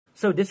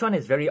So this one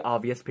is very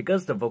obvious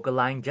because the vocal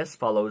line just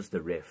follows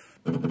the riff.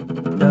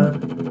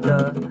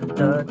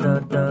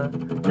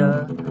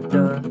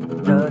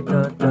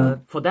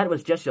 For That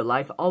Was Just Your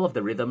Life, all of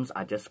the rhythms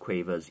are just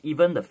quavers.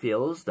 Even the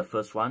fills, the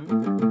first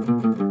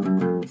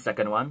one,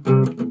 second one.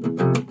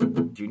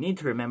 You need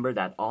to remember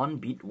that on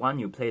beat 1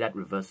 you play that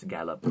reverse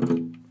gallop.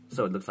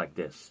 So it looks like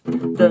this.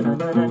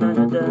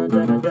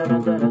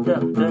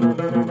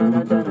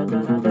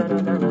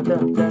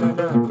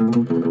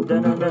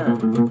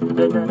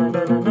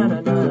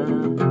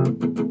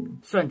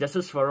 So in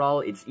Justice for All,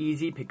 it's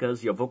easy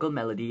because your vocal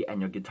melody and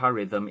your guitar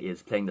rhythm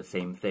is playing the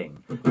same thing.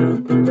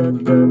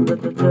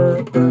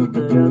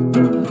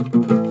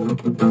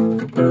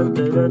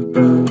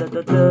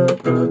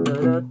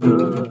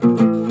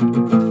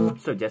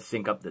 So just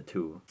sync up the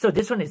two. So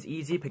this one is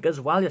easy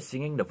because while you're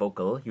singing the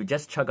vocal, you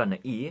just chug on the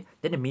E,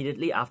 then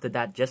immediately after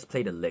that just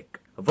play the lick.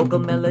 Vocal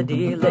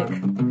melody lick,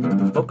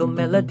 vocal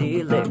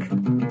melody lick,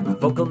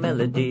 vocal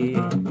melody,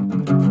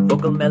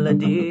 vocal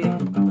melody.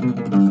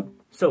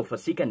 So for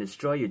Seek and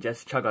Destroy, you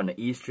just chug on the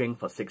E string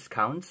for 6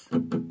 counts.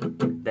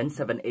 Then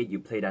 7/8 you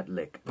play that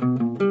lick.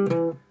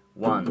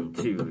 1,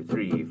 2,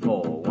 3,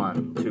 4,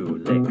 1, 2,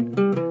 lick.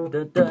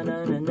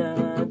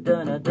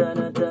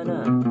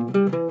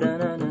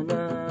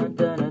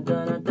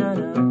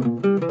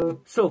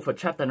 So for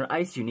Trapped Under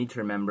Ice, you need to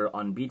remember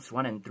on beats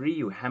 1 and 3,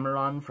 you hammer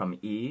on from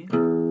E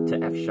to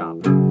F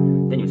sharp.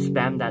 Then you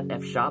spam that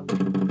F sharp.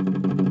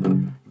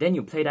 Then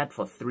you play that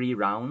for 3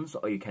 rounds,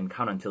 or you can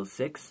count until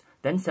 6.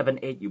 Then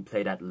 7/8 you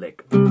play that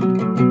lick.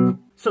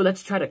 So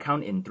let's try to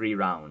count in 3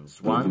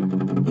 rounds. 1,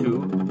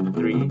 2,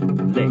 3,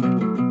 lick.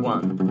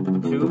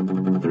 1, 2,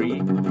 3,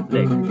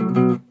 lick.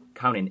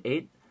 Count in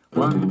 8.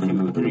 1,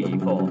 2, 3,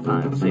 4,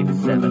 5, 6,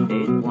 7,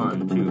 8.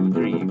 1, 2,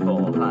 3,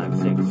 4, 5,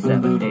 6,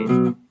 7,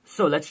 8.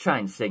 So let's try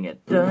and sing it.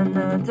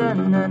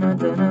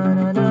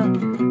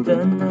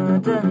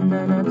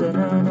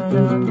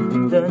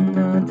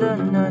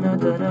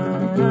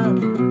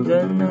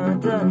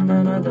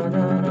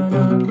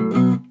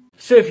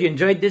 So if you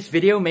enjoyed this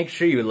video, make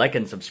sure you like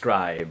and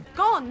subscribe.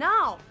 Go on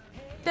now!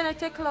 Then I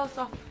take clothes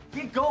off.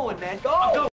 Keep going, man. Go!